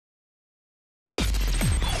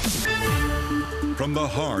from the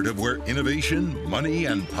heart of where innovation, money,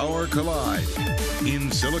 and power collide.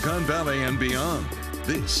 In Silicon Valley and beyond,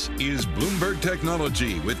 this is Bloomberg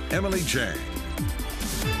Technology with Emily Chang.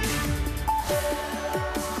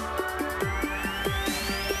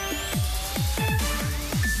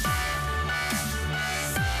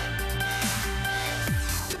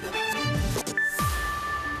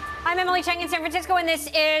 I'm Emily Chang in San Francisco, and this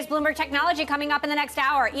is Bloomberg Technology. Coming up in the next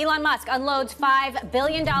hour, Elon Musk unloads $5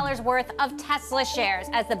 billion worth of Tesla shares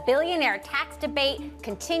as the billionaire tax debate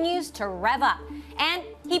continues to rev up. And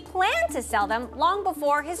he planned to sell them long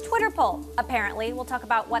before his Twitter poll. Apparently, we'll talk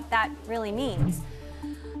about what that really means.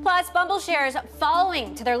 Plus, Bumble shares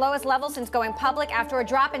falling to their lowest level since going public after a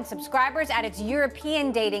drop in subscribers at its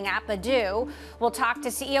European dating app, Badoo. We'll talk to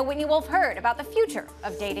CEO Whitney Wolfe Herd about the future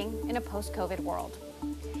of dating in a post-COVID world.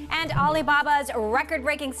 And Alibaba's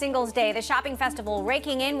record-breaking Singles Day, the shopping festival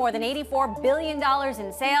raking in more than $84 billion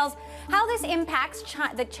in sales. How this impacts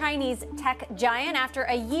the Chinese tech giant after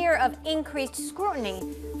a year of increased scrutiny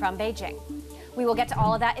from Beijing. We will get to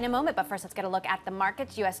all of that in a moment, but first let's get a look at the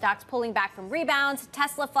markets. U.S. stocks pulling back from rebounds,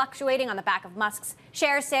 Tesla fluctuating on the back of Musk's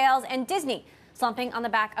share sales, and Disney slumping on the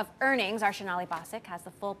back of earnings. Our Sonali Basak has the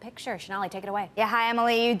full picture. Sonali, take it away. Yeah, hi,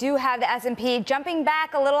 Emily. You do have the S&P jumping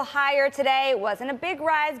back a little higher today. It wasn't a big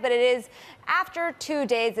rise, but it is after 2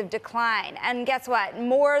 days of decline. And guess what?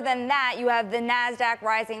 More than that, you have the NASDAQ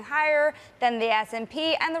rising higher than the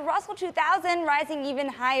S&P and the Russell 2000 rising even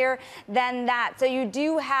higher than that. So you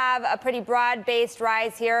do have a pretty broad-based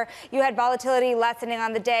rise here. You had volatility lessening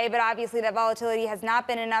on the day, but obviously that volatility has not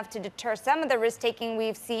been enough to deter some of the risk-taking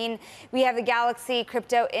we've seen. We have the Galaxy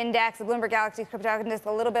Crypto Index, the Bloomberg Galaxy Crypto Index,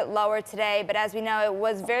 a little bit lower today, but as we know, it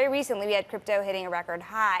was very recently we had crypto hitting a record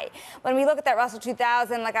high. When we look at that Russell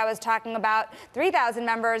 2000, like I was talking about, 3,000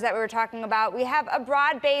 members that we were talking about, we have a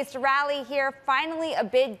broad-based rally here, finally a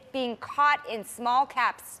bid being caught in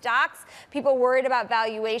small-cap stocks. People worried about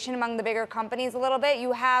valuation among the bigger companies a little bit.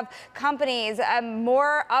 You have companies,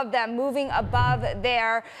 more of them moving above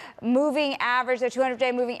their moving average, their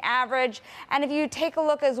 200-day moving average. And if you take a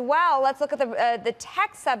look as well, let's look at the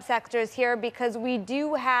tech subsectors here, because we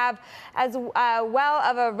do have as well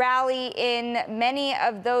of a rally in many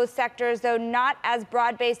of those sectors, though not as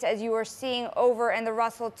broad-based as you are seeing over in the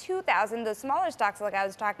Russell 2000, the smaller stocks like I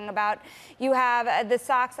was talking about. You have the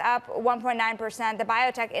stocks up 1.9%, the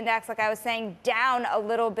biotech index, like I was saying, down a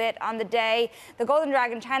little bit on the day. The Golden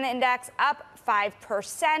Dragon China index up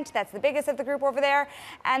 5%. That's the biggest of the group over there.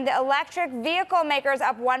 And the electric vehicle makers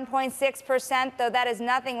up 1.6%, though that is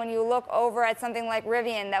nothing when you look over at something like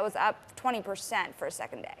Rivian that was up 20% for a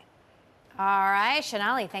second day. All right,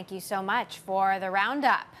 Sonali, thank you so much for the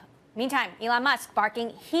roundup. Meantime, Elon Musk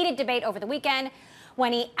sparking heated debate over the weekend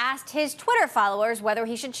when he asked his Twitter followers whether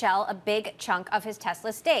he should sell a big chunk of his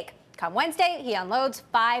Tesla stake. Come Wednesday, he unloads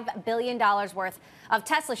 $5 billion worth of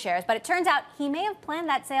Tesla shares, but it turns out he may have planned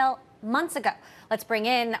that sale months ago. Let's bring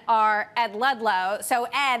in our Ed Ludlow. So,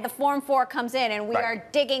 Ed, the Form 4 comes in, and we are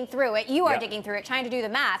digging through it. You are digging through it, trying to do the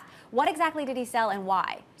math. What exactly did he sell and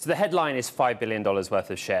why? So the headline is $5 billion worth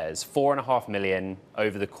of shares, 4.5 million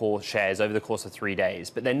over the course of 3 days,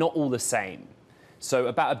 but they're not all the same. So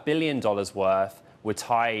about $1 billion worth were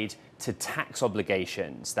tied to tax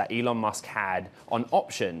obligations that Elon Musk had on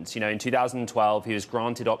options. You know, in 2012, he was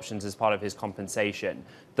granted options as part of his compensation.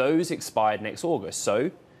 Those expired next August.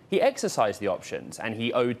 So he exercised the options and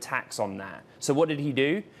he owed tax on that. So what did he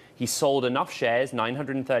do? He sold enough shares,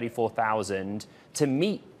 934,000, to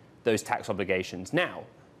meet those tax obligations. Now,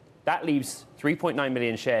 that leaves 3.9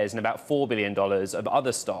 million shares and about $4 billion of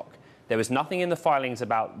other stock. There was nothing in the filings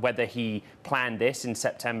about whether he planned this in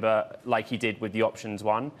September like he did with the options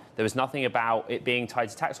one. There was nothing about it being tied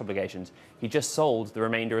to tax obligations. He just sold the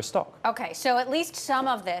remainder of stock. Okay, so at least some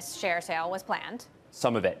of this share sale was planned.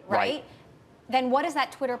 Some of it, right? Then what does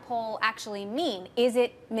that Twitter poll actually mean? Is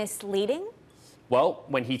it misleading? Well,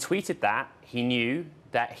 when he tweeted that, he knew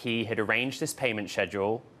that he had arranged this payment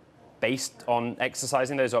schedule based on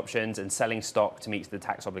exercising those options and selling stock to meet the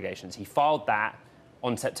tax obligations. He filed that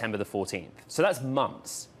on September the 14th. So that's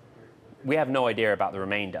months. We have no idea about the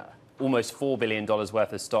remainder. Almost $4 billion worth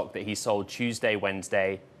of stock that he sold Tuesday,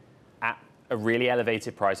 Wednesday at a really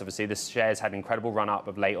elevated price. Obviously, the shares had an incredible run up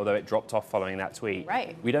of late, although it dropped off following that tweet.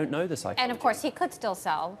 Right. We don't know the psychology. And of course, he could still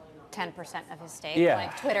sell 10% of his stake,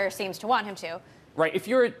 like Twitter seems to want him to. Right. If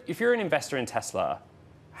you're an investor in Tesla,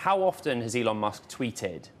 how often has Elon Musk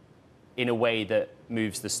tweeted in a way that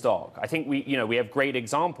moves the stock? I think we have great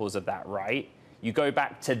examples of that, right? You go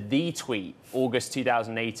back to the tweet, August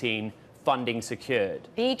 2018, funding secured.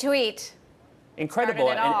 The tweet. Incredible.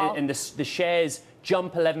 And the shares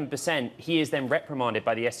jump 11%. He is then reprimanded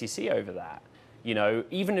by the SEC over that. You know,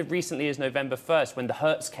 even as recently as November 1st, when the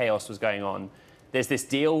Hertz chaos was going on, there's this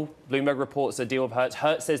deal. Bloomberg reports a deal of Hertz.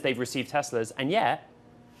 Hertz says they've received Teslas, and yet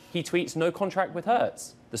he tweets no contract with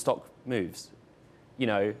Hertz. The stock moves. You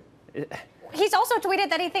know. He's also tweeted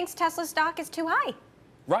that he thinks Tesla stock is too high.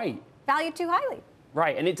 Right. Valued too highly.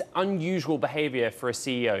 Right, and it's unusual behavior for a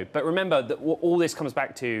CEO. But remember that what all this comes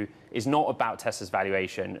back to is not about Tesla's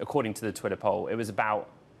valuation, according to the Twitter poll. It was about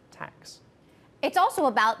tax. It's also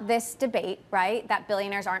about this debate, right, that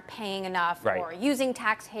billionaires aren't paying enough Right. or using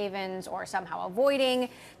tax havens or somehow avoiding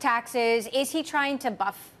taxes. Is he trying to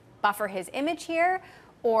buffer his image here,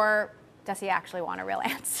 or does he actually want a real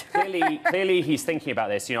answer? Clearly he's thinking about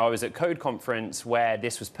this. You know, I was at Code Conference where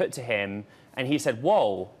this was put to him, and he said,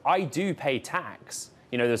 whoa, I do pay tax.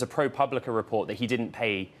 You know, there's a ProPublica report that he didn't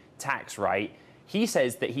pay tax, right? He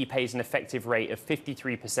says that he pays an effective rate of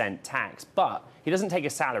 53% tax, but he doesn't take a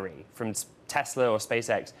salary from Tesla or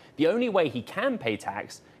SpaceX. The only way he can pay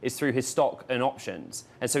tax is through his stock and options.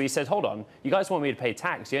 And so he says, hold on, you guys want me to pay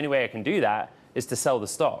tax? The only way I can do that is to sell the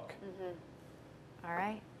stock. Mm-hmm. All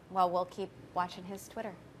right. Well, we'll keep watching his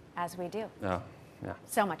Twitter, as we do. Oh, yeah.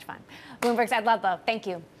 So much fun. Bloomberg's Ed Ludlow, thank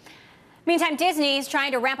you. Meantime, Disney is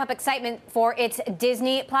trying to ramp up excitement for its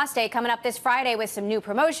Disney Plus Day coming up this Friday with some new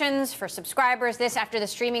promotions for subscribers. This after the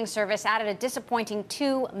streaming service added a disappointing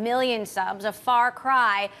 2 million subs, a far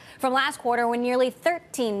cry from last quarter when nearly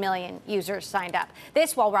 13 million users signed up.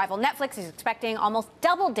 This while rival Netflix is expecting almost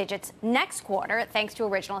double digits next quarter thanks to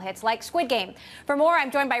original hits like Squid Game. For more,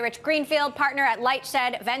 I'm joined by Rich Greenfield, partner at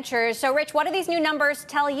Lightshed Ventures. So, Rich, what do these new numbers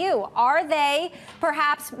tell you? Are they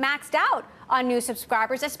perhaps maxed out on new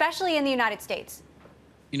subscribers, especially in the United States?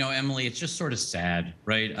 You know, Emily, it's just sort of sad,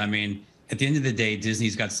 right? I mean, at the end of the day,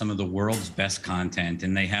 Disney's got some of the world's best content,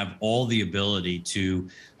 and they have all the ability to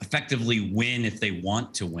effectively win if they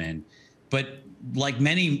want to win. But like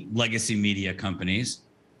many legacy media companies,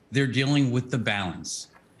 they're dealing with the balance,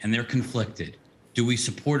 and they're conflicted. Do we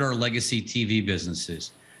support our legacy TV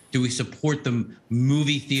businesses? Do we support the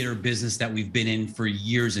movie theater business that we've been in for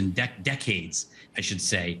years and decades, I should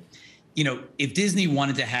say? You know, if Disney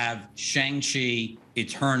wanted to have Shang-Chi,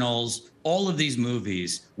 Eternals, all of these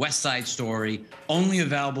movies, West Side Story, only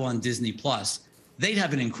available on Disney Plus, they'd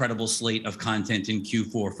have an incredible slate of content in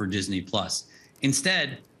Q4 for Disney Plus.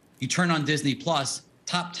 Instead, you turn on Disney Plus,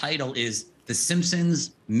 top title is The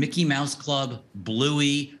Simpsons, Mickey Mouse Club,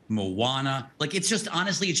 Bluey, Moana. Like, it's just,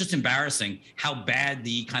 honestly, it's just embarrassing how bad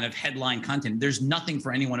the kind of headline content. There's nothing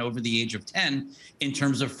for anyone over the age of 10 in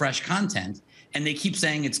terms of fresh content. And they keep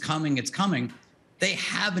saying it's coming, it's coming. They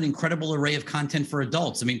have an incredible array of content for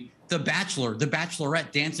adults. I mean, The Bachelor, The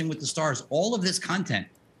Bachelorette, Dancing with the Stars, all of this content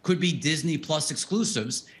could be Disney Plus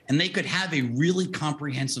exclusives, and they could have a really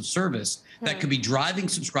comprehensive service that could be driving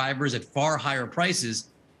subscribers at far higher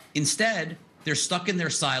prices. Instead, they're stuck in their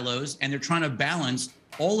silos, and they're trying to balance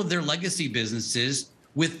all of their legacy businesses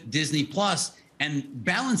with Disney Plus, and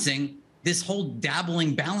balancing this whole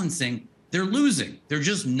balancing. They're losing. They're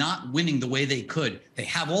just not winning the way they could. They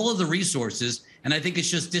have all of the resources, and I think it's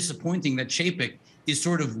just disappointing that Chapek is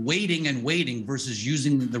sort of waiting and waiting versus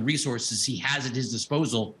using the resources he has at his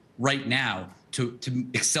disposal right now to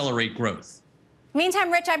accelerate growth.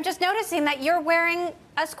 Meantime, Rich, I'm just noticing that you're wearing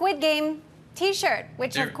a Squid Game T-shirt,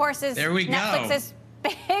 which of course is Netflix's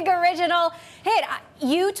big original hit.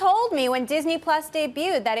 You told me when Disney Plus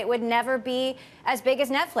debuted that it would never be as big as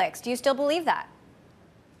Netflix. Do you still believe that?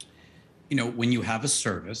 You know, when you have a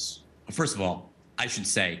service, first of all, I should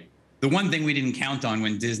say, the one thing we didn't count on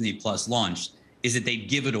when Disney Plus launched is that they'd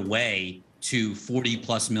give it away to 40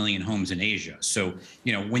 plus million homes in Asia. So,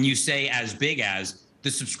 you know, when you say as big as the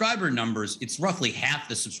subscriber numbers, it's roughly half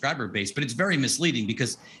the subscriber base, but it's very misleading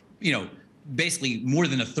because, you know, basically more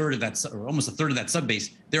than a third of that, or almost a third of that sub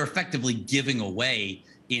base, they're effectively giving away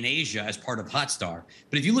in Asia as part of Hotstar.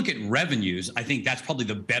 But if you look at revenues, I think that's probably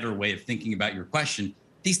the better way of thinking about your question.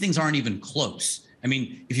 These things aren't even close. I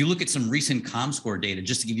mean, if you look at some recent ComScore data,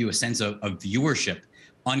 just to give you a sense of viewership,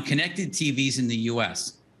 on connected TVs in the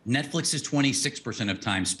US, Netflix is 26% of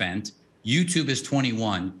time spent, YouTube is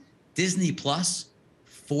 21%, Disney Plus,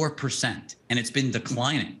 4%, and it's been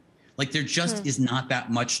declining. Like, there just is not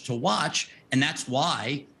that much to watch, and that's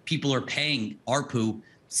why people are paying ARPU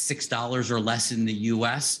 $6 or less in the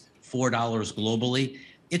US, $4 globally.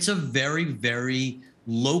 It's a very, very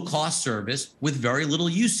low-cost service with very little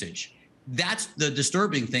usage. That's the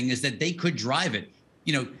disturbing thing, is that they could drive it.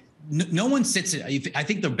 You know, no one sits it. I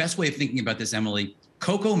think the best way of thinking about this, Emily,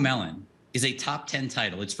 Coco Melon is a top 10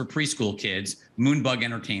 title. It's for preschool kids, Moonbug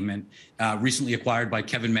Entertainment, recently acquired by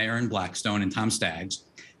Kevin Mayer and Blackstone and Tom Staggs.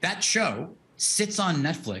 That show sits on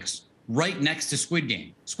Netflix right next to Squid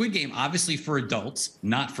Game. Squid Game, obviously for adults,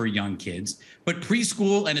 not for young kids, but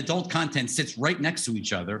preschool and adult content sits right next to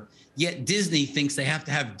each other. Yet Disney thinks they have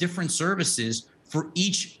to have different services for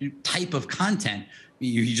each type of content.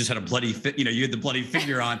 You just had a bloody, you had the bloody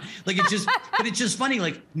figure on. Like but it's just funny.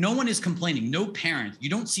 Like no one is complaining. No parent. You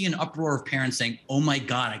don't see an uproar of parents saying, "Oh my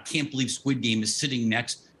God, I can't believe Squid Game is sitting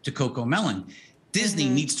next to Coco Melon." Disney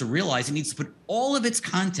needs to realize it needs to put all of its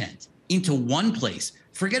content into one place.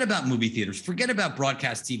 Forget about movie theaters. Forget about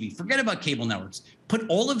broadcast TV. Forget about cable networks. Put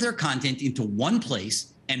all of their content into one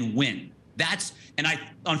place and win.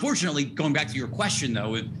 Unfortunately, going back to your question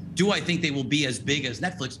though, do I think they will be as big as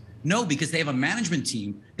Netflix? No, because they have a management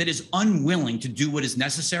team that is unwilling to do what is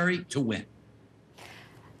necessary to win.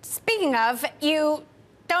 Speaking of, you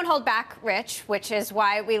don't hold back, Rich, which is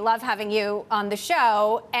why we love having you on the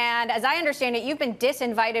show. And as I understand it, you've been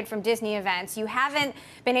disinvited from Disney events. You haven't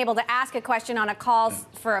been able to ask a question on a call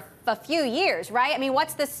for a few years, right? I mean,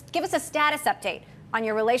 give us a status update on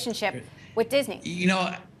your relationship with Disney.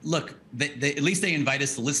 Look, at least they invite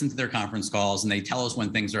us to listen to their conference calls and they tell us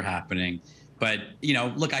when things are happening. But,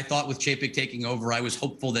 look, I thought with Chapek taking over, I was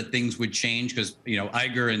hopeful that things would change because,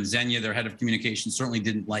 Iger and Xenia, their head of communications, certainly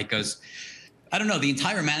didn't like us. I don't know. The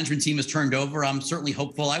entire management team is turned over. I'm certainly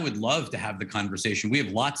hopeful. I would love to have the conversation. We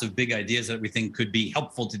have lots of big ideas that we think could be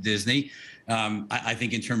helpful to Disney. I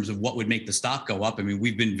think in terms of what would make the stock go up. I mean,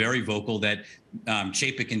 we've been very vocal that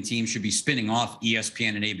Chapek and team should be spinning off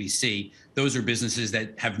ESPN and ABC. Those are businesses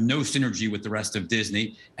that have no synergy with the rest of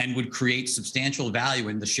Disney and would create substantial value.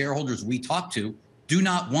 And the shareholders we talk to do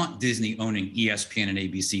not want Disney owning ESPN and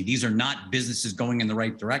ABC. These are not businesses going in the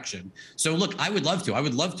right direction. So look, I would love to. I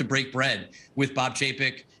would love to break bread with Bob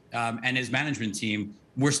Chapek and his management team.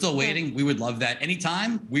 We're still waiting. We would love that.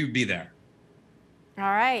 Anytime, we would be there. All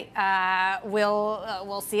right.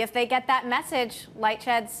 We'll see if they get that message.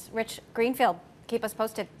 Lightshed's Rich Greenfield. Keep us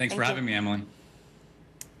posted. Thanks for having me, Emily.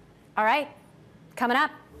 All right. Coming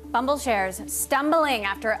up, Bumble shares stumbling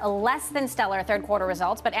after a less than stellar third quarter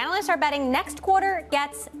results, but analysts are betting next quarter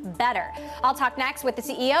gets better. I'll talk next with the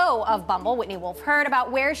CEO of Bumble, Whitney Wolfe Herd,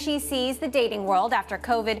 about where she sees the dating world after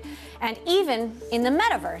COVID and even in the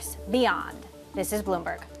metaverse beyond. This is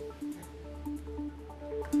Bloomberg.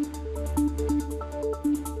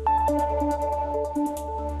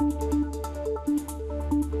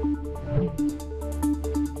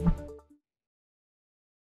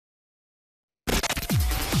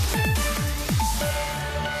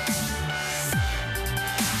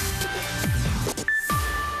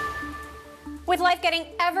 With life getting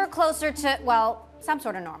ever closer to, well, some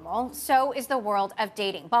sort of normal, so is the world of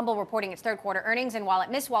dating. Bumble reporting its third quarter earnings, and while it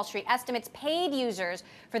missed Wall Street estimates, paid users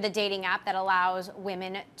for the dating app that allows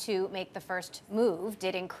women to make the first move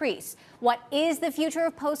did increase. What is the future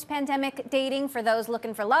of post-pandemic dating for those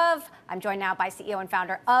looking for love? I'm joined now by CEO and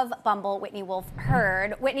founder of Bumble, Whitney Wolfe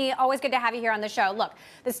Herd. Whitney, always good to have you here on the show. Look,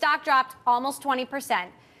 the stock dropped almost 20%.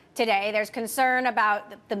 Today, there's concern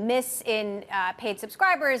about the miss in paid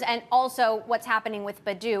subscribers and also what's happening with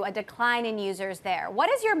Badoo, a decline in users there.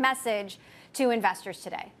 What is your message to investors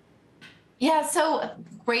today? Yeah, so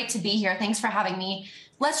great to be here. Thanks for having me.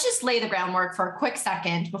 Let's just lay the groundwork for a quick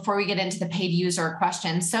second before we get into the paid user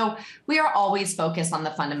question. So we are always focused on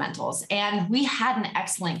the fundamentals, and we had an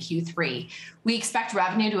excellent Q3. We expect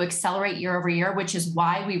revenue to accelerate year over year, which is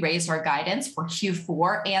why we raised our guidance for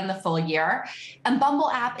Q4 and the full year. And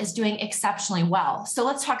Bumble app is doing exceptionally well. So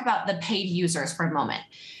let's talk about the paid users for a moment.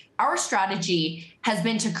 Our strategy has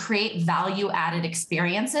been to create value-added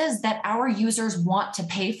experiences that our users want to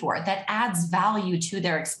pay for, that adds value to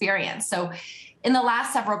their experience. So in the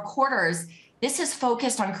last several quarters, this is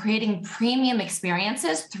focused on creating premium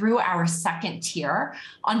experiences through our second tier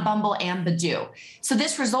on Bumble and Badoo. So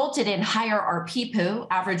this resulted in higher RPPU,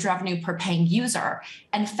 average revenue per paying user,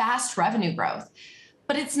 and fast revenue growth.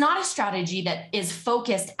 But it's not a strategy that is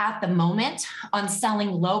focused at the moment on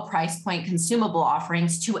selling low price point consumable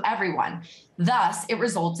offerings to everyone. Thus, it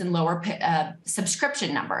results in lower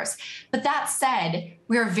subscription numbers. But that said,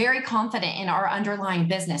 we are very confident in our underlying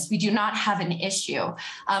business. We do not have an issue.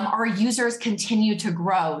 Our users continue to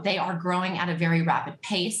grow. They are growing at a very rapid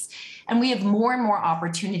pace. And we have more and more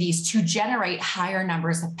opportunities to generate higher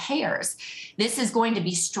numbers of payers. This is going to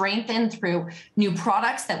be strengthened through new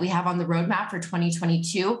products that we have on the roadmap for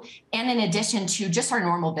 2022, and in addition to just our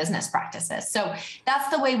normal business practices. So that's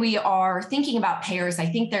the way we are thinking about payers. I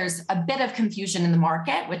think there's a bit of confusion in the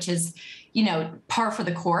market, which is, par for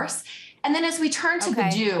the course. And then as we turn to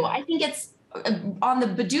Badoo, I think it's on the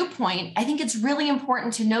Badoo point, I think it's really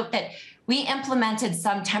important to note that we implemented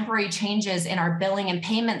some temporary changes in our billing and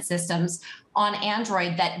payment systems on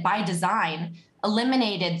Android that by design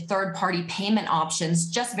eliminated third-party payment options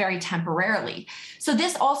just very temporarily. So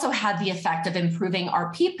this also had the effect of improving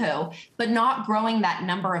our PPU, but not growing that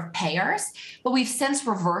number of payers. But we've since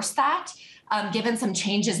reversed that, given some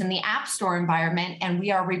changes in the App Store environment, and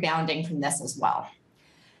we are rebounding from this as well.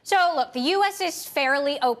 So, look, the U.S. is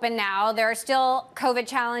fairly open now. There are still COVID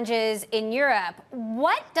challenges in Europe.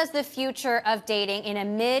 What does the future of dating in a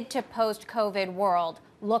mid to post-COVID world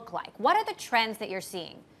look like? What are the trends that you're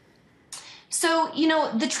seeing? So,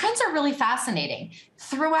 the trends are really fascinating.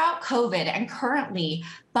 Throughout COVID and currently,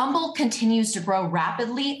 Bumble continues to grow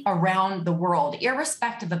rapidly around the world,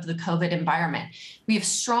 irrespective of the COVID environment. We have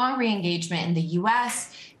strong re-engagement in the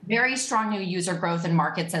US, very strong new user growth in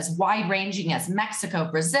markets as wide-ranging as Mexico,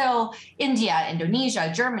 Brazil, India,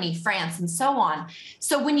 Indonesia, Germany, France, and so on.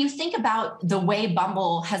 So when you think about the way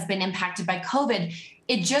Bumble has been impacted by COVID,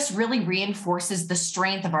 it just really reinforces the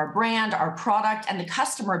strength of our brand, our product, and the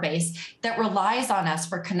customer base that relies on us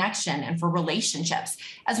for connection and for relationships.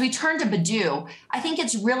 As we turn to Badoo, I think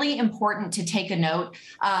it's really important to take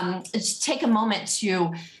a moment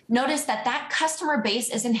to notice that customer base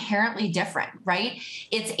is inherently different, right?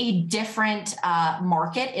 It's a different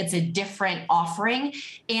market, it's a different offering.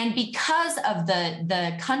 And because of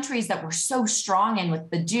the countries that we're so strong in with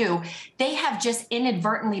Badoo, they have just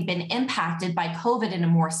inadvertently been impacted by COVID in a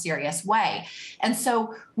more serious way. And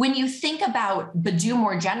so when you think about Badoo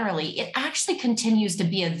more generally, it actually continues to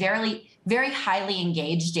be a very highly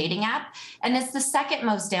engaged dating app. And it's the second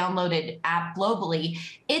most downloaded app globally.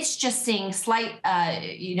 It's just seeing slight,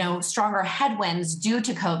 stronger headwinds due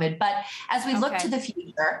to COVID. But as we look to the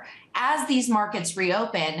future, as these markets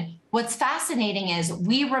reopen, what's fascinating is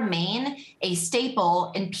we remain a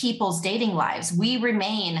staple in people's dating lives. We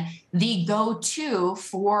remain the go-to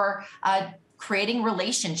for creating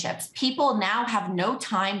relationships. People now have no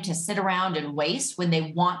time to sit around and waste when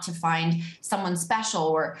they want to find someone special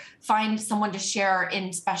or find someone to share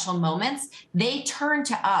in special moments. They turn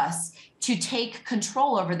to us to take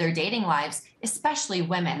control over their dating lives, especially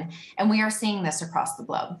women. And we are seeing this across the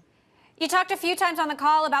globe. You talked a few times on the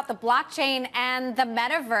call about the blockchain and the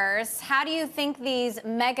metaverse. How do you think these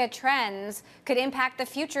mega trends could impact the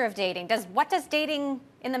future of dating? What does dating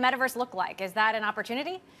in the metaverse look like? Is that an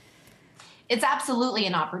opportunity? It's absolutely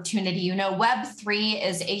an opportunity. Web3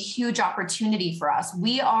 is a huge opportunity for us.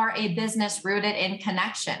 We are a business rooted in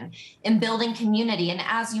connection, in building community. And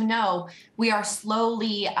as you know, we are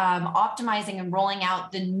slowly optimizing and rolling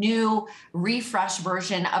out the new refresh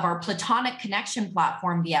version of our Platonic connection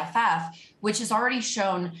platform, BFF, which has already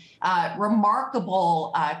shown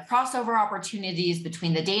remarkable crossover opportunities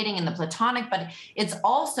between the dating and the Platonic, but it's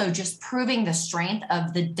also just proving the strength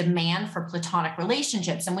of the demand for Platonic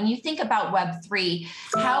relationships. And when you think about Web3,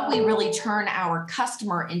 how we really turn our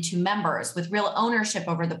customer into members with real ownership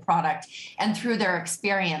over the product and through their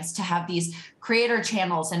experience to have these creator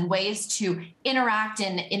channels and ways to interact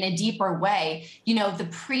in a deeper way, the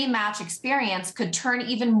pre-match experience could turn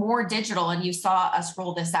even more digital. And you saw us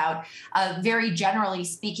roll this out very generally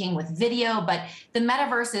speaking with video, but the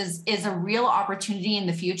metaverse is a real opportunity in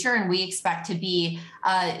the future. And we expect to be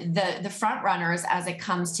the front runners as it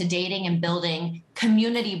comes to dating and building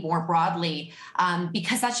community more broadly,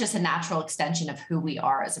 because that's just a natural extension of who we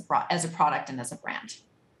are as a product and as a brand.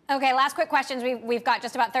 Okay, last quick questions. We've got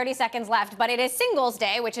just about 30 seconds left, but it is Singles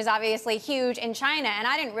Day, which is obviously huge in China, and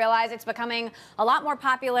I didn't realize it's becoming a lot more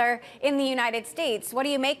popular in the United States. What do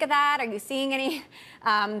you make of that? Are you seeing any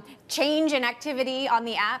change in activity on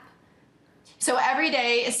the app? So every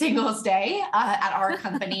day is Singles Day at our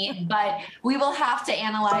company, but we will have to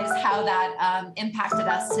analyze how that impacted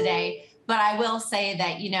us today. But I will say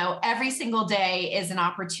that, every single day is an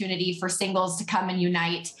opportunity for singles to come and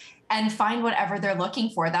unite and find whatever they're looking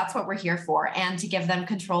for. That's what we're here for, and to give them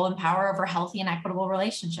control and power over healthy and equitable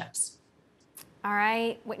relationships. All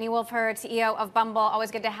right, Whitney Wolford, CEO of Bumble,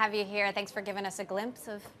 always good to have you here. Thanks for giving us a glimpse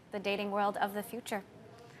of the dating world of the future.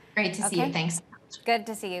 Great to see you, thanks. Good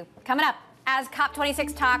to see you. Coming up, as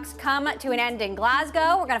COP26 talks come to an end in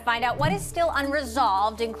Glasgow, we're going to find out what is still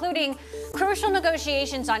unresolved, including crucial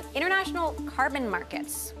negotiations on international carbon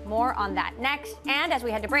markets. More on that next. And as we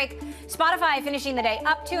head to break, Spotify finishing the day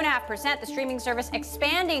up 2.5%, the streaming service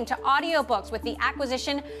expanding to audiobooks with the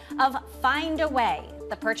acquisition of Find a Way.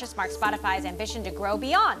 The purchase marks Spotify's ambition to grow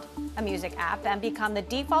beyond a music app and become the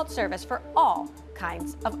default service for all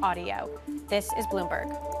kinds of audio. This is Bloomberg.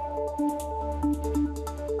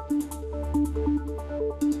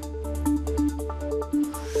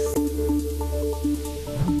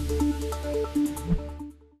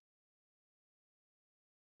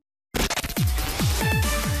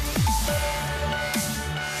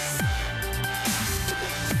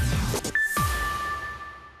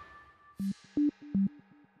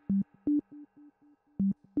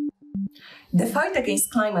 The fight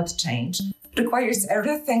against climate change requires a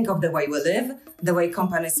rethink of the way we live, the way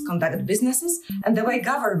companies conduct businesses, and the way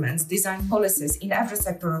governments design policies in every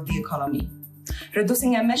sector of the economy.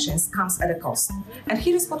 Reducing emissions comes at a cost, and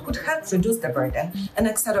here is what could help reduce the burden and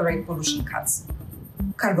accelerate pollution cuts.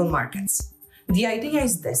 Carbon markets. The idea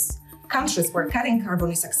is this. Countries where carrying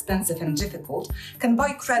carbon is expensive and difficult can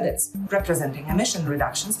buy credits representing emission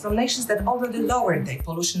reductions from nations that already lowered their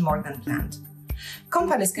pollution more than planned.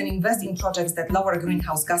 Companies can invest in projects that lower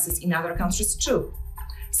greenhouse gases in other countries too.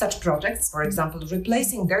 Such projects, for example,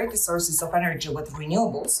 replacing dirty sources of energy with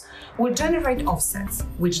renewables, will generate offsets,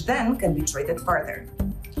 which then can be traded further.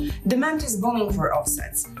 Demand is booming for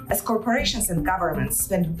offsets, as corporations and governments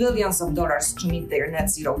spend billions of dollars to meet their net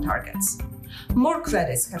zero targets. More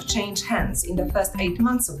credits have changed hands in the first 8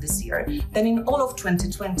 months of this year than in all of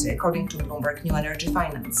 2020, according to Bloomberg New Energy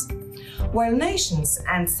Finance. While nations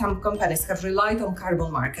and some companies have relied on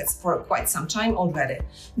carbon markets for quite some time already,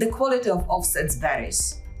 the quality of offsets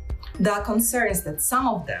varies. There are concerns that some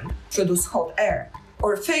of them produce hot air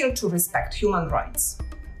or fail to respect human rights.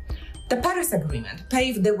 The Paris Agreement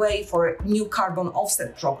paved the way for new carbon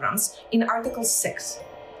offset programs in Article 6.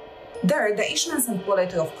 There, the issuance and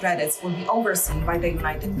quality of credits will be overseen by the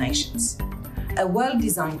United Nations. A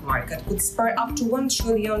well-designed market could spur up to $1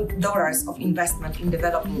 trillion of investment in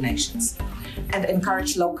developing nations and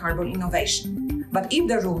encourage low-carbon innovation. But if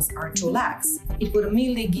the rules are too lax, it would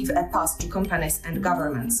merely give a pass to companies and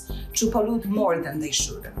governments to pollute more than they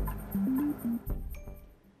should.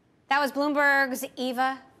 That was Bloomberg's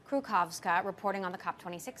Eva Krukowska reporting on the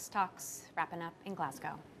COP26 talks wrapping up in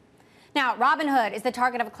Glasgow. Now, Robinhood is the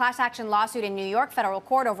target of a class action lawsuit in New York federal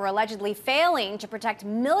court over allegedly failing to protect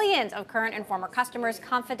millions of current and former customers'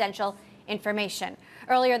 confidential information.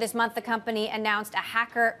 Earlier this month, the company announced a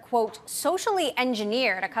hacker, quote, socially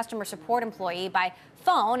engineered a customer support employee by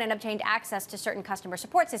phone and obtained access to certain customer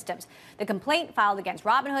support systems. The complaint filed against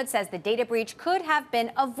Robinhood says the data breach could have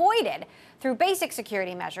been avoided through basic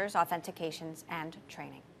security measures, authentications, and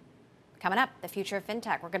training. Coming up, the future of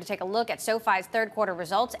fintech. We're going to take a look at SoFi's third quarter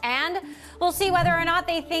results, and we'll see whether or not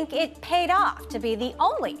they think it paid off to be the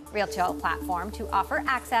only retail platform to offer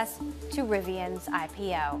access to Rivian's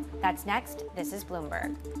IPO. That's next. This is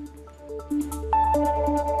Bloomberg.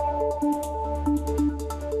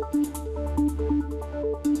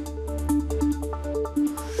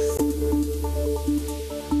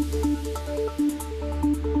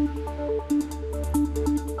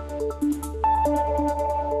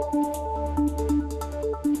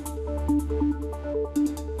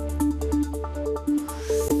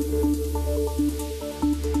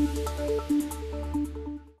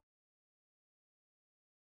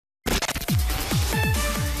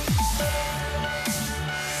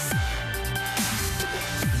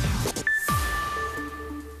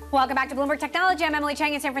 Welcome back to Bloomberg Technology. I'm Emily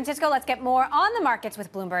Chang in San Francisco. Let's get more on the markets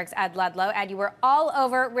with Bloomberg's Ed Ludlow. Ed, you were all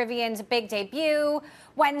over Rivian's big debut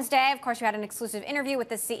Wednesday. Of course, you had an exclusive interview with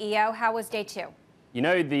the CEO. How was day two? You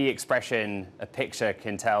know the expression, a picture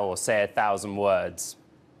can tell or say 1,000 words.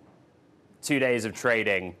 2 days of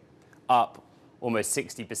trading, up almost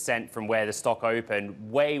 60% from where the stock opened,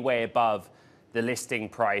 way, way above the listing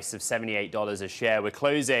price of $78 a share. We're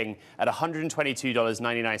closing at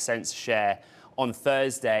 $122.99 a share on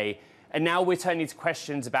Thursday. And now we're turning to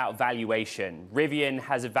questions about valuation. Rivian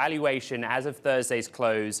has a valuation as of Thursday's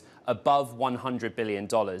close above $100 billion.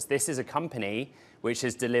 This is a company which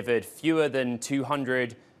has delivered fewer than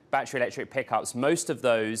 200 battery electric pickups, most of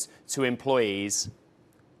those to employees.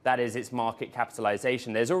 That is its market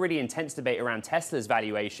capitalization. There's already intense debate around Tesla's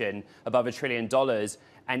valuation above $1 trillion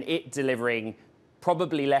and it delivering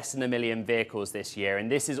probably less than 1 million vehicles this year. And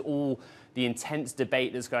this is all the intense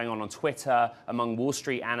debate that's going on Twitter among Wall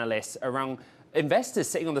Street analysts, around investors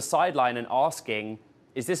sitting on the sideline and asking,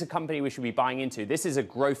 is this a company we should be buying into? This is a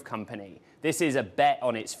growth company. This is a bet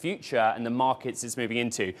on its future and the markets it's moving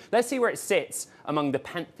into. Let's see where it sits among the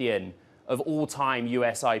pantheon of all-time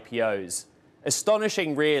US IPOs.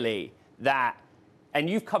 Astonishing, really, that, and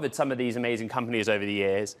you've covered some of these amazing companies over the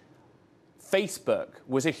years, Facebook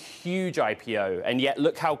was a huge IPO, and yet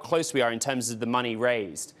look how close we are in terms of the money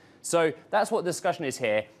raised. So that's what the discussion is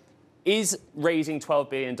here. Is raising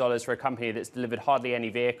 $12 billion for a company that's delivered hardly any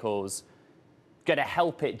vehicles going to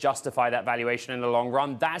help it justify that valuation in the long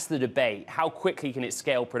run? That's the debate. How quickly can it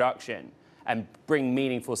scale production and bring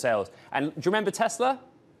meaningful sales? And do you remember Tesla?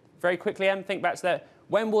 Very quickly, Em, think back to that.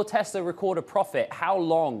 When will Tesla record a profit? How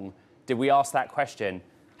long did we ask that question?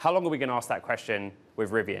 How long are we going to ask that question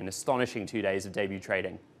with Rivian? Astonishing 2 days of debut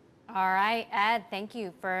trading. All right, Ed, thank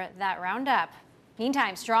you for that roundup.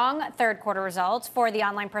 Meantime, strong third quarter results for the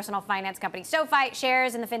online personal finance company SoFi.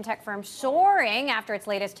 Shares in the fintech firm soaring after its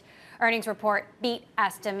latest earnings report beat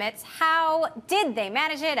estimates. How did they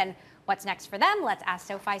manage it, and what's next for them? Let's ask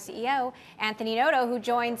SoFi CEO Anthony Noto, who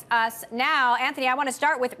joins us now. Anthony, I want to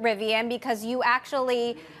start with Rivian because you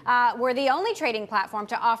actually were the only trading platform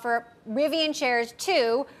to offer Rivian shares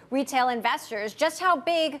to retail investors. Just how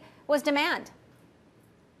big was demand?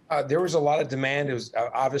 There was a lot of demand. It was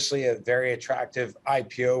obviously a very attractive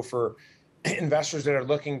IPO for investors that are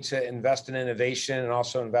looking to invest in innovation and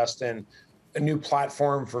also invest in a new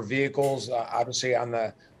platform for vehicles. Obviously, on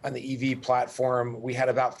the EV platform, we had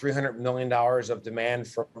about $300 million of demand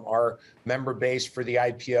from our member base for the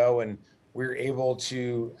IPO, and we were able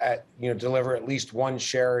to deliver at least one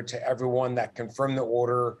share to everyone that confirmed the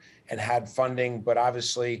order and had funding. But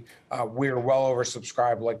obviously, we were well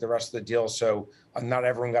oversubscribed like the rest of the deal, so not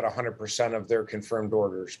everyone got 100% of their confirmed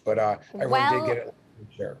orders, but everyone did get a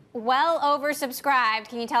share. Well oversubscribed.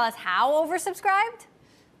 Can you tell us how oversubscribed?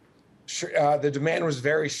 Sure. The demand was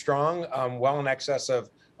very strong, well in excess of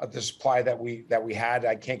the supply that we had.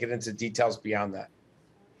 I can't get into details beyond that.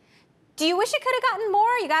 Do you wish it could have gotten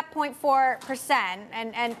more? You got 0.4%.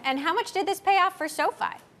 And how much did this pay off for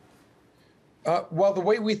SoFi? Well, the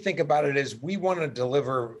way we think about it is we want to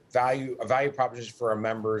deliver a value proposition for our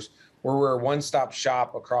members where we're a one-stop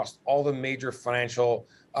shop across all the major financial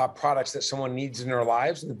products that someone needs in their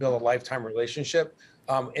lives and to build a lifetime relationship.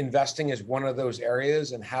 Investing is one of those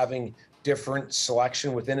areas, and having different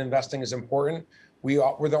selection within investing is important.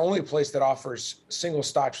 We're the only place that offers single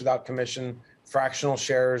stocks without commission, fractional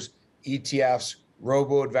shares, ETFs,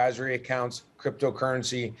 robo-advisory accounts,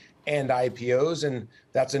 cryptocurrency, and IPOs. And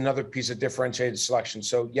that's another piece of differentiated selection.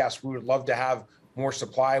 So yes, we would love to have more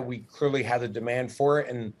supply. We clearly have the demand for it,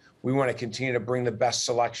 and we want to continue to bring the best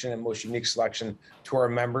selection and most unique selection to our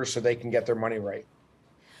members so they can get their money right.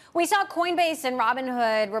 We saw Coinbase and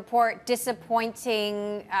Robinhood report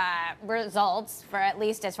disappointing results, for at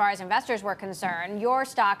least as far as investors were concerned. Your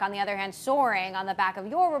stock, on the other hand, soaring on the back of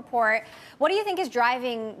your report. What do you think is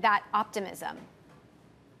driving that optimism?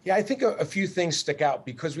 Yeah, I think a few things stick out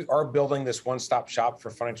because we are building this one-stop shop for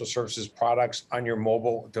financial services products on your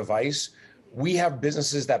mobile device. We have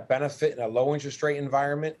businesses that benefit in a low interest rate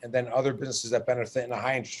environment, and then other businesses that benefit in a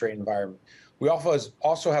high interest rate environment. We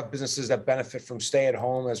also have businesses that benefit from stay at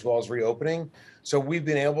home as well as reopening. So we've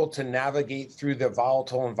been able to navigate through the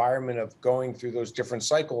volatile environment of going through those different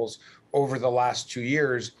cycles over the last 2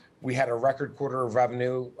 years. We had a record quarter of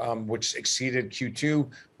revenue, which exceeded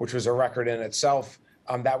Q2, which was a record in itself.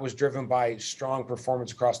 That was driven by strong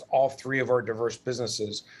performance across all three of our diverse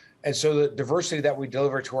businesses. And so the diversity that we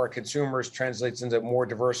deliver to our consumers translates into a more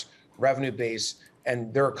diverse revenue base.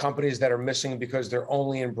 And there are companies that are missing because they're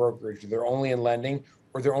only in brokerage, they're only in lending,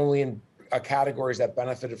 or they're only in categories that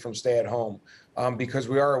benefited from stay at home. Because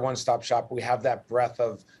we are a one-stop shop, we have that breadth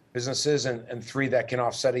of businesses and three that can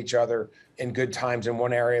offset each other in good times in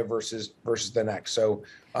one area versus the next. So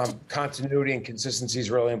continuity and consistency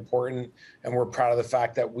is really important. And we're proud of the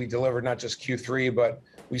fact that we delivered not just Q3, but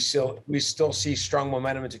we still see strong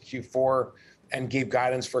momentum into Q4 and gave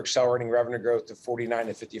guidance for accelerating revenue growth to 49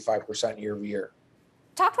 to 55% year over year.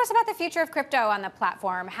 Talk to us about the future of crypto on the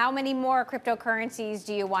platform. How many more cryptocurrencies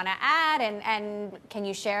do you want to add? And can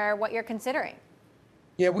you share what you're considering?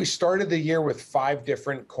 Yeah, we started the year with 5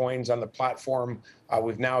 different coins on the platform.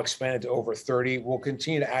 We've now expanded to over 30. We'll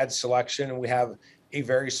continue to add selection, and we have a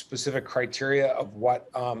very specific criteria of what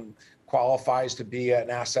qualifies to be an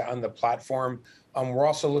asset on the platform. We're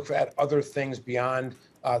also looking at other things beyond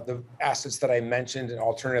the assets that I mentioned and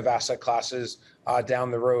alternative asset classes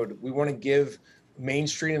down the road. We want to give Main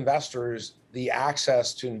Street investors the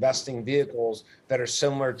access to investing vehicles that are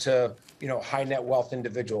similar to high net wealth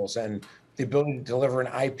individuals, and the ability to deliver an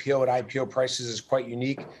IPO at IPO prices is quite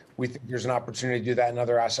unique. We think there's an opportunity to do that in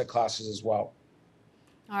other asset classes as well.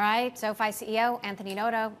 All right, SoFi CEO Anthony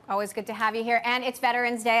Noto, always good to have you here. And it's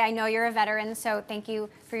Veterans Day. I know you're a veteran, so thank you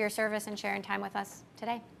for your service and sharing time with us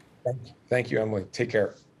today. Thank you, Emily. Take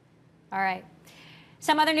care. All right.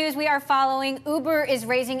 Some other news we are following. Uber is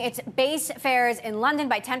raising its base fares in London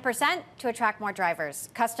by 10% to attract more drivers.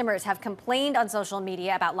 Customers have complained on social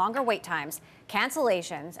media about longer wait times,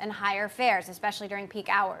 cancellations, and higher fares, especially during peak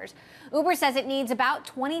hours. Uber says it needs about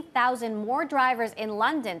 20,000 more drivers in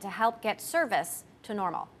London to help get service to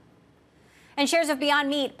normal. And shares of Beyond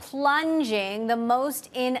Meat plunging the most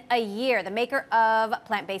in a year. The maker of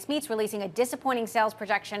plant-based meats releasing a disappointing sales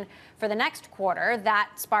projection for the next quarter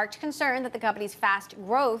that sparked concern that the company's fast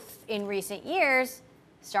growth in recent years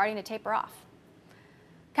is starting to taper off.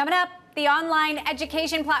 Coming up, The online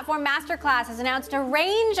education platform Masterclass has announced a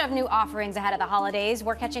range of new offerings ahead of the holidays.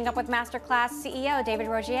 We're catching up with Masterclass CEO David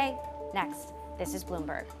Rogier next. This is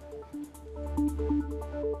Bloomberg.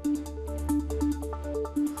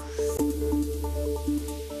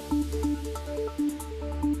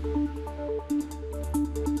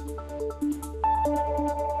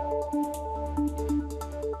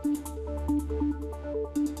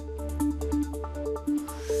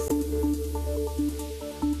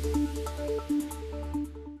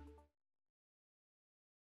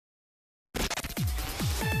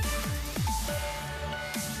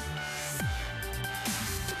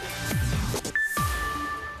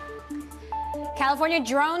 California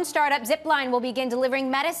drone startup Zipline will begin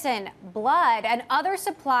delivering medicine, blood, and other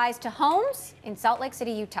supplies to homes in Salt Lake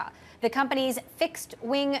City, Utah. The company's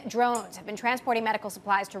fixed-wing drones have been transporting medical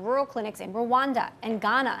supplies to rural clinics in Rwanda and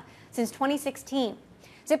Ghana since 2016.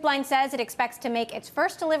 Zipline says it expects to make its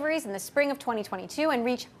first deliveries in the spring of 2022 and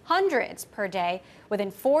reach hundreds per day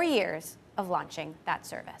within 4 years of launching that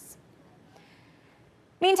service.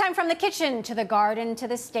 Meantime, from the kitchen to the garden to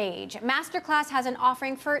the stage, Masterclass has an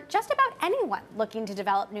offering for just about anyone looking to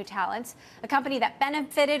develop new talents. A company that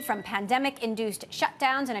benefited from pandemic-induced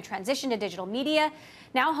shutdowns and a transition to digital media,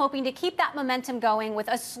 now hoping to keep that momentum going with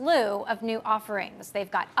a slew of new offerings.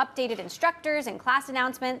 They've got updated instructors and class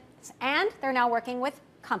announcements, and they're now working with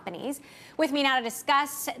companies. With me now to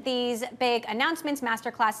discuss these big announcements,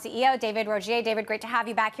 Masterclass CEO David Rogier. David, great to have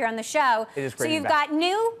you back here on the show. It is great to be back.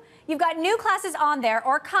 You've got new classes on there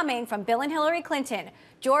or coming from Bill and Hillary Clinton,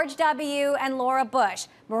 George W. and Laura Bush,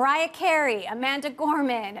 Mariah Carey, Amanda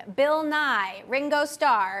Gorman, Bill Nye, Ringo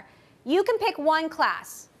Starr. You can pick one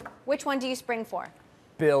class. Which one do you spring for?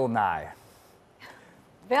 Bill Nye.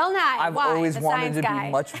 Bill Nye. I've Why? always The wanted to guy.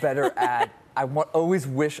 be much better at. Always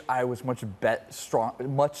wish I was much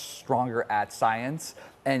stronger at science,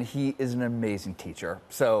 and he is an amazing teacher.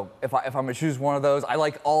 So if I'm gonna choose one of those, I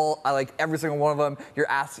like every single one of them.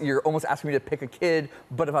 You're almost asking me to pick a kid,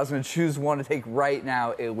 but if I was gonna choose one to take right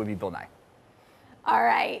now, it would be Bill Nye. All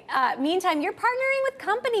right. Meantime, you're partnering with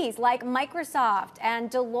companies like Microsoft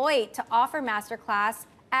and Deloitte to offer Masterclass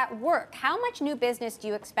at work. How much new business do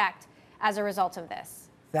you expect as a result of this?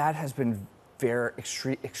 That has been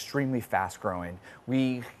extremely fast growing.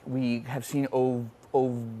 We have seen over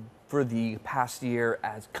the past year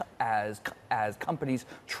as companies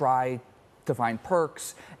try to find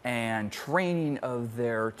perks and training of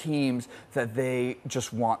their teams that they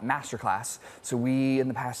just want Masterclass. So we in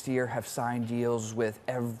the past year have signed deals with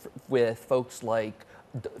folks like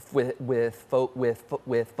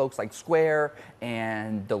folks like Square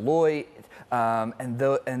and Deloitte, and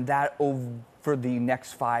that over the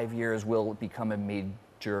next 5 years will become a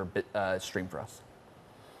major stream for us.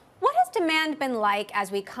 What has demand been like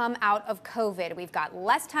as we come out of COVID? We've got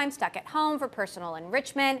less time stuck at home for personal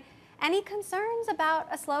enrichment. Any concerns about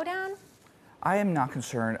a slowdown? I am not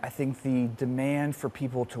concerned. I think the demand for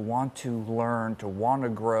people to want to learn, to want to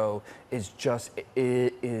grow, is just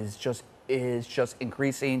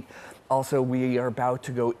increasing. Also, we are about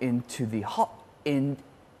to go into the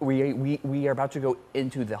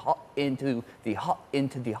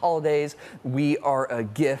holidays. We are a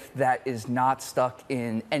gift that is not stuck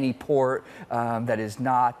in any port, that is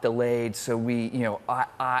not delayed. So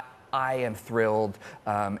I am thrilled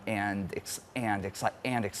and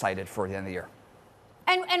excited for the end of the year.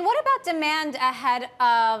 And what about demand ahead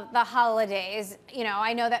of the holidays? You know,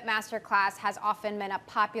 I know that Masterclass has often been a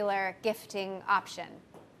popular gifting option.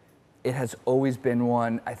 It has always been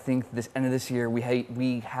one. I think this end of this year, we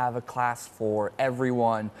have a class for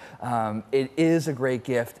everyone. It is a great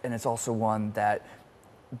gift, and it's also one that,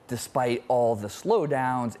 despite all the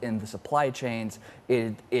slowdowns in the supply chains,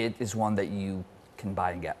 it is one that you can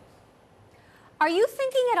buy and get. Are you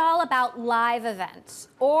thinking at all about live events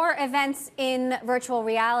or events in virtual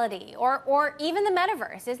reality or even the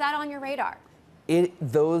metaverse? Is that on your radar?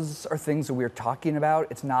 Those are things that we're talking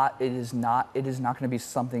about. It is not going to be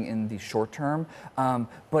something in the short term.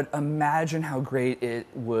 But imagine how great it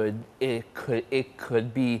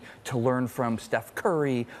could be to learn from Steph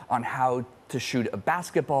Curry on how to shoot a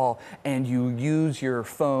basketball, and you use your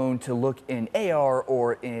phone to look in AR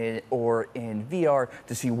or in VR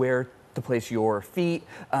to see where to place your feet.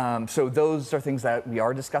 So those are things that we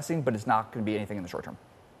are discussing, but it's not going to be anything in the short term.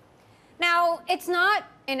 Now, it's not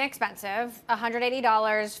inexpensive,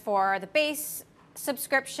 $180 for the base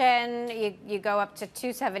subscription. You go up to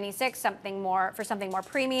 $276, something more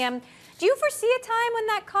premium. Do you foresee a time when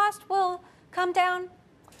that cost will come down?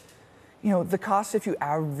 You know, the cost, if you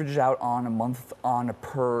average out on a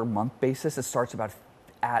per month basis, it starts about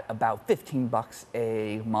at about $15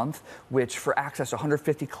 a month, which for access to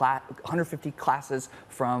 150 classes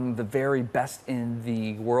from the very best in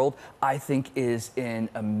the world, I think is an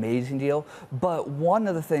amazing deal. But one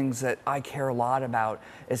of the things that I care a lot about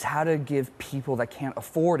is how to give people that can't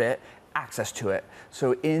afford it access to it.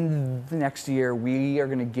 So in the next year, we are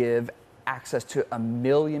going to give access to 1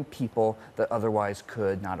 million people that otherwise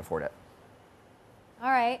could not afford it.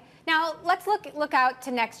 All right. Now, let's look out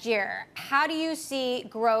to next year. How do you see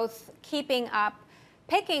growth picking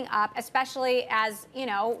up, especially as, you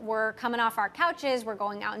know, we're coming off our couches, we're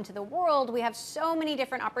going out into the world, we have so many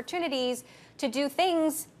different opportunities to do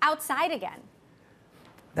things outside again?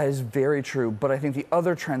 That is very true, but I think the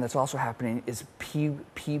other trend that's also happening is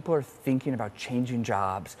people are thinking about changing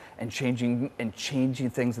jobs and changing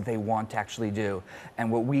things that they want to actually do. And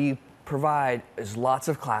what we provide is lots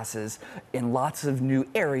of classes in lots of new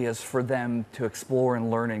areas for them to explore and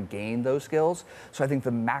learn and gain those skills. So I think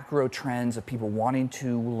the macro trends of people wanting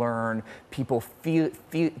to learn, people feel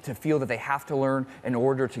that they have to learn in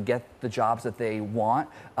order to get the jobs that they want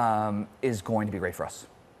is going to be great for us.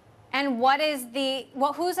 And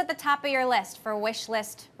who's at the top of your list for wish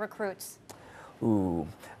list recruits? Ooh,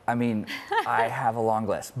 I mean, I have a long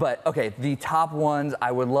list, but okay, the top ones,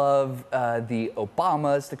 I would love the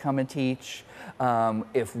Obamas to come and teach.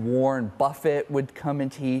 If Warren Buffett would come and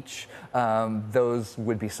teach, those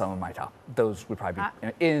would be some of my top. Those would probably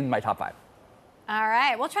be in my top 5. All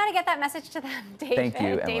right, we'll try to get that message to them, David. Thank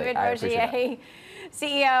you, Emily. David I appreciate Rogier,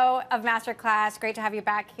 CEO of Masterclass. Great to have you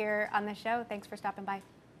back here on the show. Thanks for stopping by.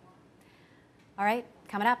 All right,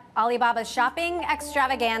 coming up, Alibaba's shopping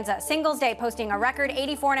extravaganza. Singles Day posting a record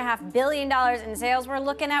 $84.5 billion in sales. We're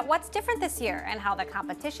looking at what's different this year and how the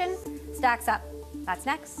competition stacks up. That's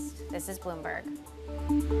next. This is Bloomberg.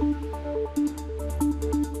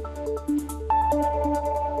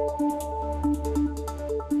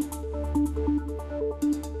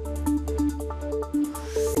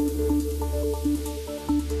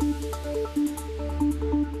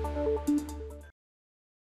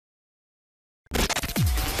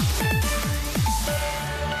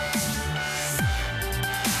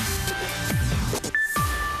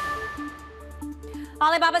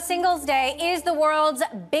 Alibaba Singles Day is the world's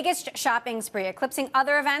biggest shopping spree, eclipsing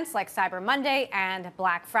other events like Cyber Monday and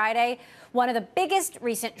Black Friday. One of the biggest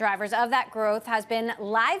recent drivers of that growth has been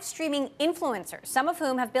live streaming influencers, some of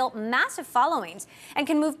whom have built massive followings and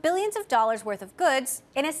can move billions of dollars worth of goods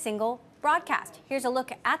in a single broadcast. Here's a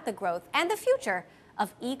look at the growth and the future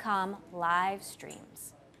of e-com live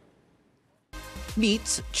streams.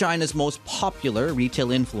 Meet China's most popular retail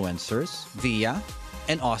influencers, Via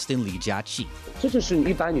and Austin Li Jiaqi.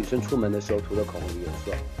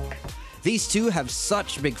 These two have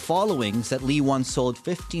such big followings that Li once sold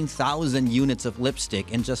 15,000 units of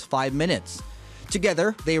lipstick in just 5 minutes.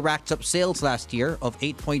 Together, they racked up sales last year of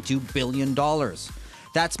 $8.2 billion.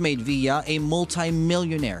 That's made Via a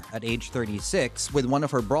multi-millionaire at age 36, with one of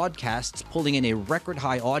her broadcasts pulling in a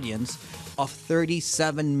record-high audience of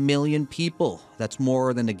 37 million people. That's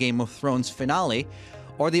more than the Game of Thrones finale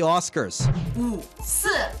or the Oscars. 5, 4,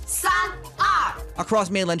 3, 2.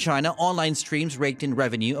 Across mainland China, online streams raked in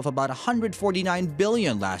revenue of about 149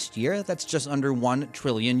 billion last year. That's just under 1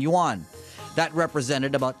 trillion yuan. That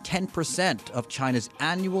represented about 10% of China's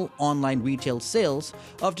annual online retail sales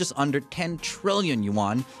of just under 10 trillion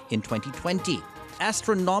yuan in 2020.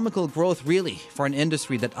 Astronomical growth, really, for an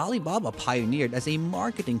industry that Alibaba pioneered as a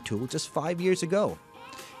marketing tool just 5 years ago.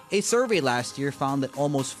 A survey last year found that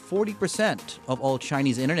almost 40% of all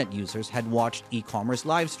Chinese internet users had watched e-commerce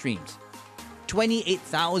live streams.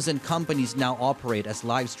 28,000 companies now operate as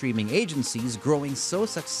live streaming agencies, growing so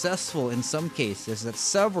successful in some cases that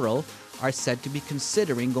several are said to be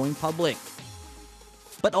considering going public.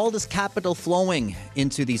 But all this capital flowing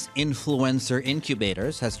into these influencer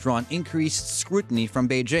incubators has drawn increased scrutiny from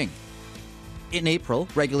Beijing. In April,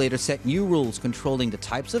 regulators set new rules controlling the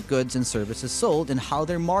types of goods and services sold and how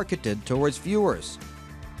they're marketed towards viewers.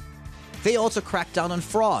 They also cracked down on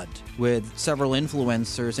fraud, with several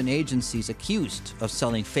influencers and agencies accused of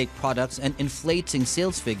selling fake products and inflating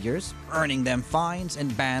sales figures, earning them fines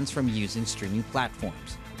and bans from using streaming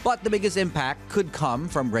platforms. But the biggest impact could come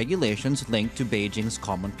from regulations linked to Beijing's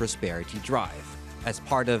Common Prosperity Drive. As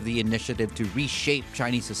part of the initiative to reshape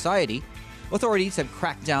Chinese society, authorities have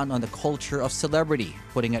cracked down on the culture of celebrity,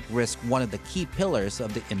 putting at risk one of the key pillars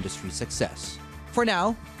of the industry's success. For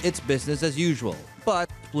now, it's business as usual, but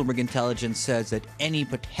Bloomberg Intelligence says that any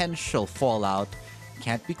potential fallout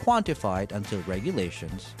can't be quantified until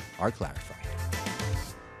regulations are clarified.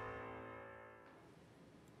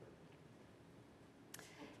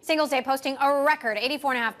 Singles Day posting a record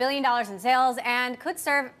 $84.5 billion in sales and could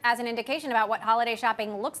serve as an indication about what holiday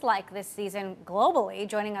shopping looks like this season globally.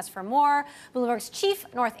 Joining us for more, Bloomberg's chief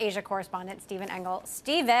North Asia correspondent, Stephen Engel.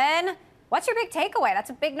 Stephen, what's your big takeaway? That's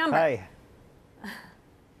a big number. Hi.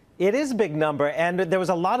 It is a big number, and there was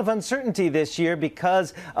a lot of uncertainty this year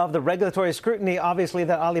because of the regulatory scrutiny, obviously,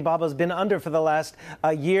 that Alibaba's been under for the last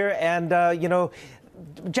year. And,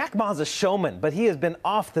 Jack Ma's a showman, but he has been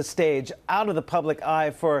off the stage, out of the public eye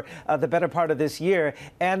for the better part of this year.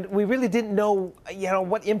 And we really didn't know,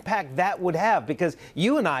 what impact that would have, because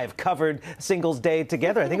you and I have covered Singles Day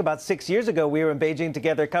together. I think about 6 years ago, we were in Beijing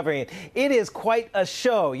together covering it. It is quite a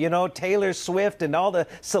show, Taylor Swift and all the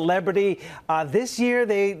celebrity. This year,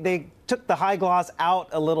 they took the high gloss out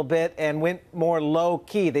a little bit and went more low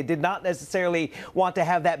key. They did not necessarily want to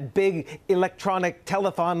have that big electronic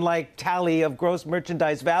telethon-like tally of gross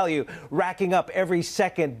merchandise value racking up every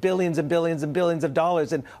second billions and billions and billions of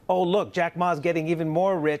dollars. And oh, look, Jack Ma's getting even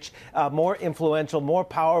more rich, more influential, more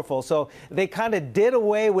powerful. So they kind of did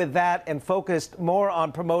away with that and focused more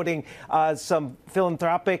on promoting some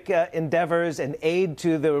philanthropic endeavors and aid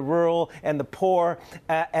to the rural and the poor.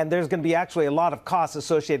 And there's going to be actually a lot of costs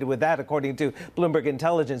associated with that, according to Bloomberg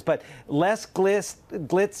Intelligence. But less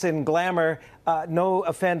glitz and glamour. No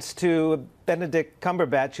offense to Benedict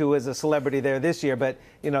Cumberbatch, who was a celebrity there this year, but,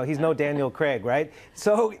 he's no Daniel Craig, right?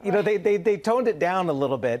 So, they toned it down a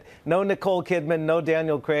little bit. No Nicole Kidman, no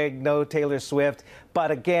Daniel Craig, no Taylor Swift. But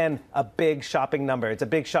again, a big shopping number. It's a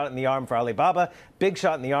big shot in the arm for Alibaba, big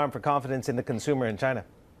shot in the arm for confidence in the consumer in China.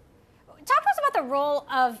 Talk to us about the role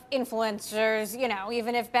of influencers,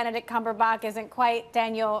 even if Benedict Cumberbatch isn't quite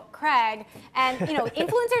Daniel Craig, and,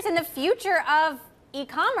 influencers in the future of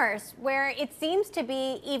e-commerce, where it seems to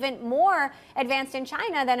be even more advanced in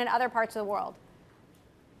China than in other parts of the world.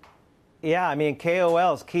 Yeah, I mean,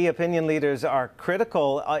 KOLs, key opinion leaders, are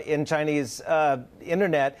critical in Chinese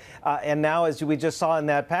internet. And now, as we just saw in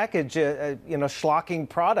that package, schlocking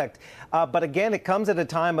product. But again, it comes at a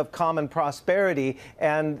time of common prosperity.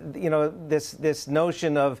 And, this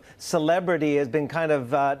notion of celebrity has been kind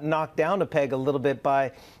of knocked down a peg a little bit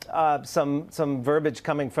by some verbiage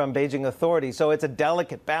coming from Beijing authorities. So it's a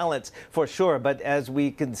delicate balance for sure. But as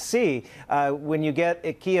we can see, when you get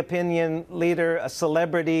a key opinion leader, a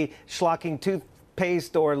celebrity, schlocking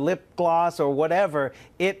toothpaste or lip gloss or whatever,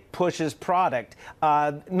 it pushes product.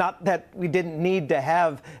 Not that we didn't need to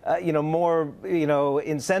have, more,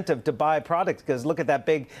 incentive to buy products, because look at that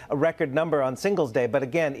big record number on Singles Day. But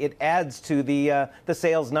again, it adds to the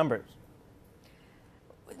sales numbers.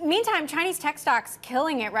 Meantime, Chinese tech stocks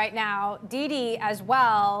killing it right now. Didi as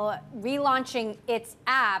well, relaunching its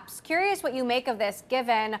apps. Curious what you make of this,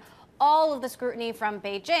 given all of the scrutiny from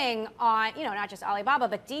Beijing on, not just Alibaba,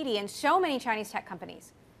 but Didi and so many Chinese tech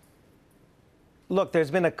companies. Look,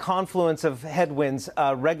 there's been a confluence of headwinds,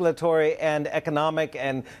 regulatory and economic,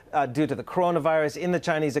 and due to the coronavirus in the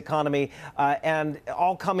Chinese economy, and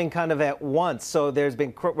all coming kind of at once. So there's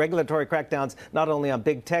been regulatory crackdowns not only on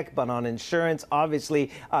big tech, but on insurance,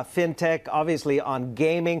 obviously fintech, obviously on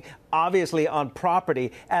gaming, obviously on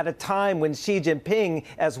property, at a time when Xi Jinping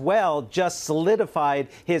as well just solidified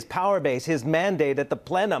his power base, his mandate at the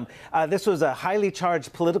plenum. This was a highly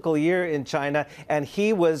charged political year in China, and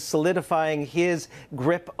he was solidifying his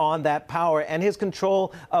grip on that power and his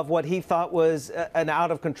control of what he thought was an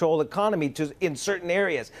out-of-control economy in certain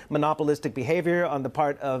areas. Monopolistic behavior on the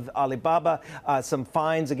part of Alibaba, some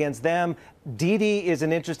fines against them. Didi is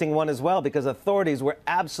an interesting one as well, because authorities were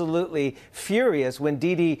absolutely furious when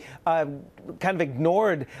Didi kind of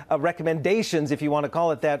ignored recommendations, if you want to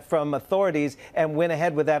call it that, from authorities, and went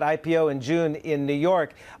ahead with that IPO in June in New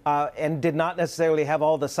York, and did not necessarily have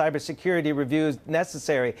all the cybersecurity reviews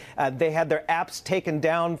necessary. They had their apps taken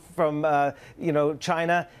down from,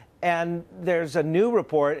 China. And there's a new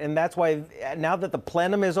report, and that's why now that the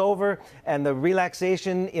plenum is over and the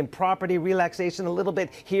relaxation in property, relaxation a little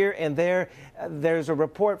bit here and there, there's a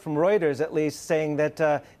report from Reuters, at least, saying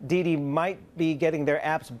that Didi might be getting their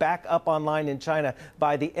apps back up online in China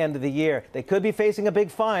by the end of the year. They could be facing a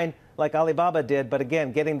big fine, like Alibaba did, but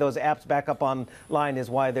again, getting those apps back up online is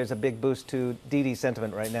why there's a big boost to Didi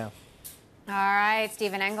sentiment right now. All right,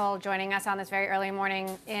 Stephen Engel joining us on this very early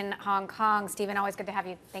morning in Hong Kong. Stephen, always good to have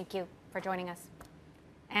you. Thank you for joining us.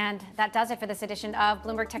 And that does it for this edition of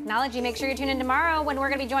Bloomberg Technology. Make sure you tune in tomorrow when we're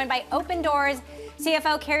going to be joined by Open Doors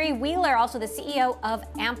CFO Carrie Wheeler, also the CEO of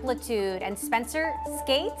Amplitude, and Spencer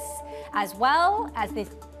Skates, as well as the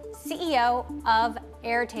CEO of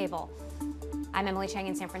Airtable. I'm Emily Chang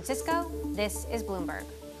in San Francisco. This is Bloomberg.